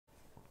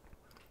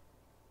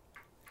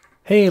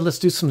Hey, let's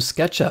do some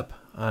SketchUp.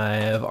 I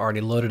have already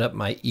loaded up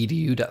my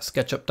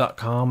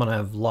edu.sketchup.com and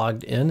I've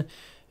logged in,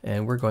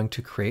 and we're going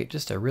to create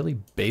just a really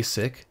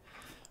basic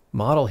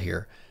model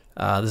here.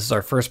 This is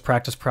our first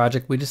practice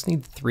project. We just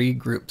need 3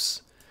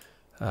 groups.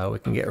 We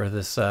can get rid of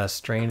this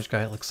strange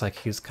guy. It looks like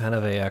he's kind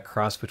of a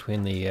cross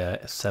between the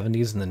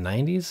 70s and the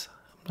 90s.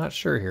 I'm not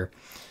sure here.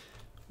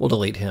 We'll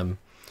delete him.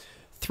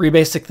 3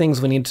 basic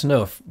things we need to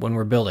know when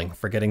we're building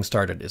for getting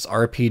started is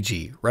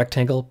RPG,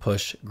 rectangle,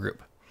 push,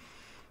 group.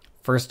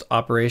 First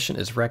operation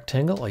is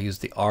rectangle. I'll use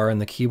the R on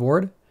the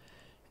keyboard.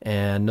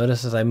 And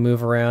notice as I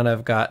move around,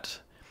 I've got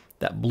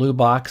that blue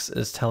box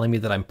is telling me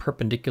that I'm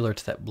perpendicular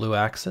to that blue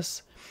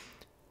axis.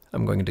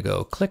 I'm going to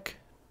go click,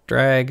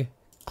 drag,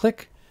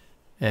 click,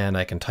 and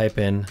I can type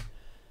in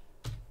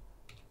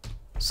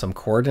some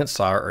coordinates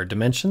or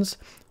dimensions.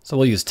 So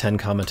we'll use 10,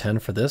 10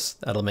 for this.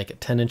 That'll make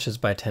it 10 inches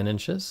by 10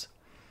 inches.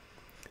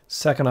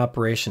 Second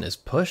operation is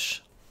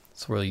push.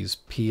 So we'll use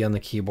P on the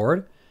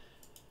keyboard.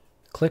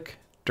 Click,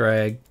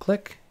 drag,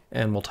 click,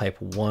 and we'll type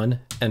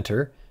 1,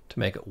 enter, to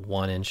make it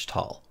 1 inch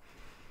tall.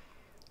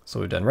 So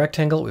we've done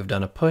rectangle, we've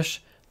done a push.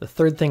 The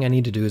third thing I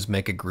need to do is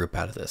make a group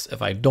out of this. If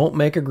I don't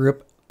make a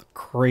group,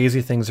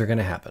 crazy things are going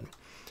to happen.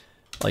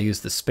 I'll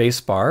use the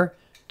space bar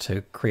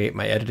to create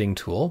my editing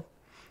tool,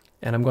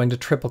 and I'm going to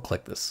triple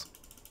click this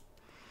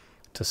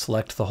to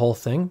select the whole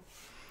thing.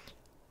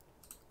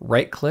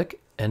 Right click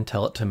and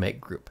tell it to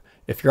make group.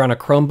 If you're on a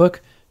Chromebook,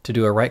 to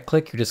do a right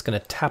click, you're just going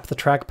to tap the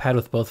trackpad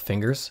with both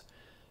fingers.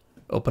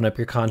 Open up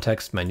your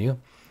context menu,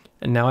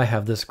 and now I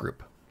have this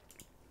group.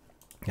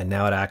 And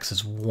now it acts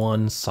as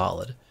one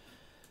solid.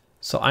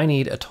 So I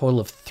need a total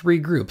of 3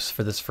 groups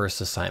for this first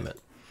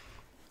assignment.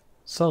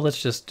 So let's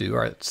just do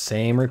our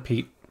same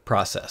repeat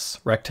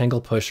process.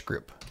 Rectangle, push,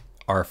 group.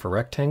 R for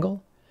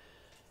rectangle.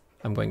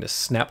 I'm going to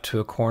snap to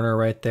a corner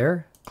right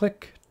there.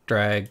 Click,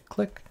 drag,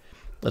 click.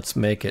 Let's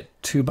make it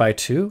 2 by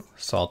 2.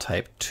 So I'll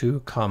type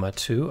 2,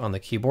 2 on the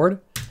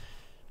keyboard.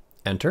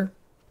 Enter.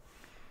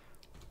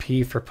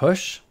 P for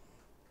push.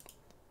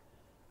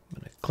 I'm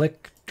going to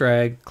click,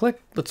 drag,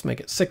 click. Let's make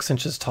it 6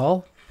 inches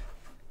tall.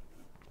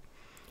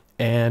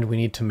 And we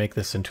need to make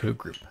this into a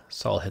group.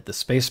 So I'll hit the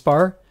space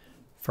bar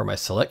for my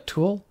select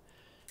tool,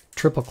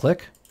 triple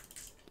click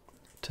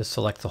to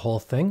select the whole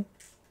thing,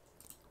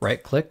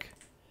 right click,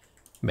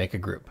 make a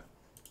group.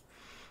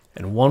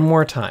 And one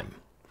more time.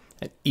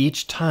 And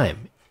each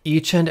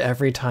and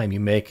every time you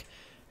make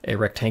a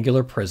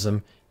rectangular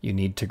prism, you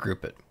need to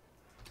group it.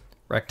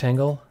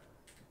 Rectangle,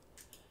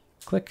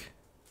 click,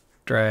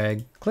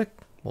 drag, click.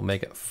 We'll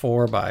make it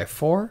 4 by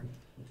 4.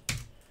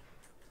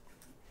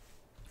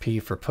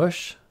 P for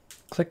push,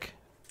 click,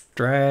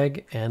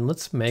 drag, and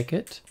let's make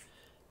it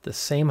the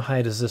same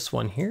height as this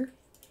one here.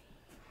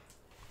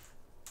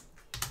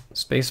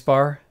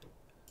 Spacebar,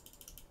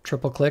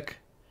 triple click,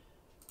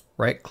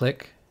 right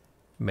click,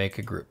 make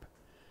a group.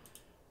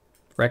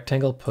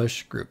 Rectangle,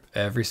 push, group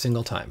every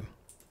single time.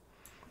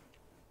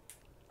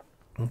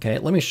 Okay,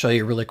 let me show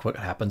you really quick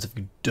what happens if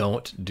you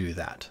don't do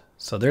that.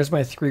 So there's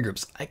my 3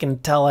 groups. I can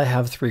tell I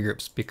have 3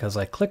 groups because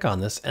I click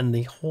on this and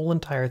the whole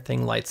entire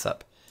thing lights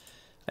up.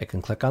 I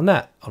can click on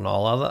that and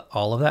all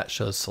of that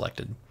shows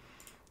selected.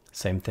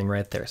 Same thing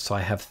right there. So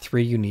I have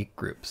 3 unique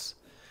groups.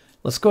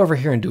 Let's go over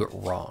here and do it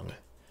wrong.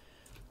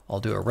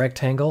 I'll do a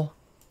rectangle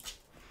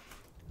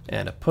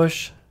and a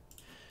push,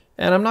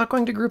 and I'm not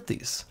going to group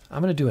these.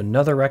 I'm going to do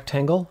another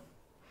rectangle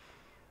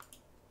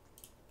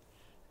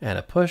and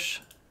a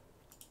push.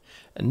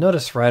 And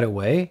notice right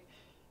away,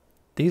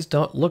 these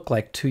don't look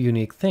like 2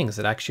 unique things.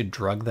 It actually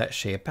drug that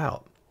shape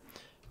out.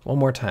 One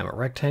more time, a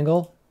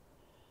rectangle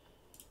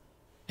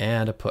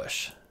and a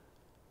push.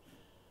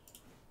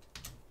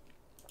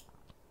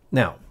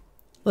 Now,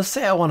 let's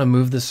say I want to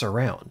move this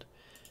around.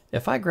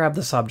 If I grab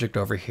this object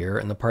over here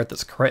and the part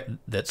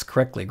that's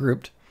correctly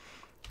grouped,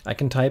 I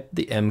can type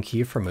the M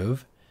key for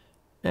move,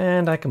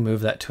 and I can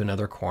move that to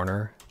another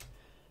corner.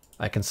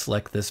 I can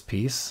select this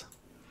piece,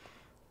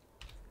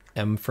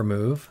 M for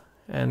move,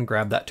 and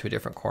grab that to a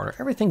different corner.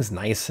 Everything's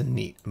nice and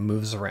neat,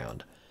 moves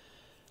around.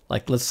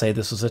 Like let's say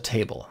this was a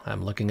table.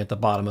 I'm looking at the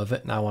bottom of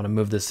it and I want to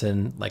move this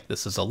in like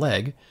this is a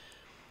leg.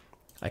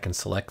 I can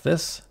select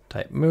this,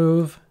 type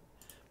move,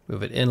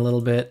 move it in a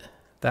little bit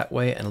that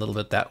way and a little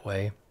bit that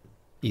way.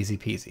 Easy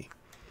peasy.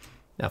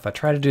 Now if I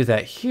try to do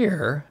that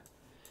here,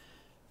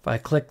 if I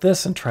click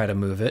this and try to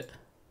move it,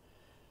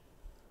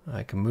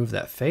 I can move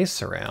that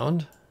face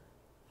around.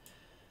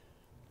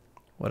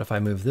 What if I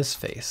move this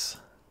face?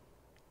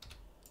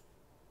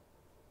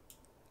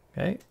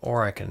 Okay,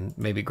 or I can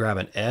maybe grab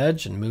an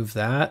edge and move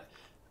that.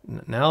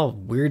 Now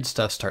weird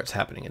stuff starts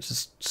happening. It's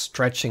just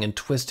stretching and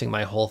twisting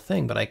my whole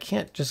thing, but I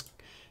can't just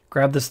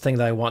grab this thing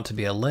that I want to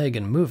be a leg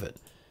and move it.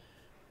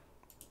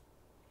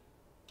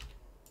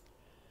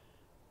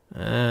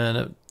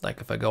 And like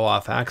if I go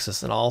off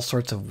axis and all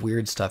sorts of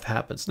weird stuff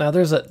happens. Now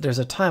there's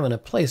a time and a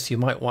place you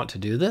might want to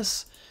do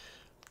this,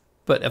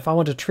 but if I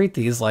want to treat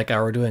these like I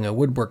were doing a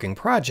woodworking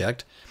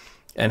project,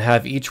 and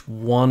have each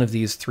one of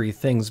these 3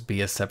 things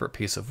be a separate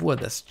piece of wood,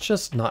 that's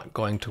just not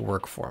going to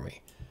work for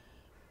me.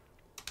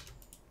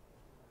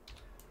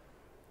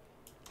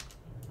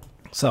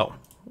 So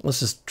let's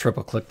just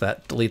triple click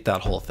that, delete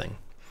that whole thing.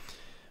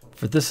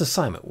 For this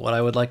assignment, what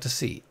I would like to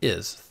see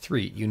is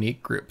 3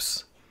 unique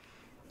groups.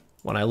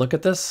 When I look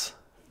at this,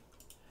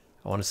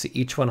 I want to see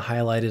each one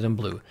highlighted in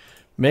blue.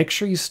 Make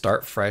sure you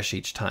start fresh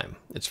each time.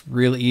 It's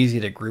really easy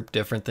to group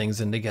different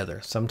things in together.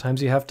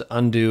 Sometimes you have to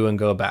undo and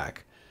go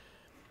back.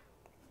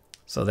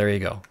 So there you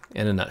go,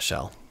 in a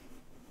nutshell.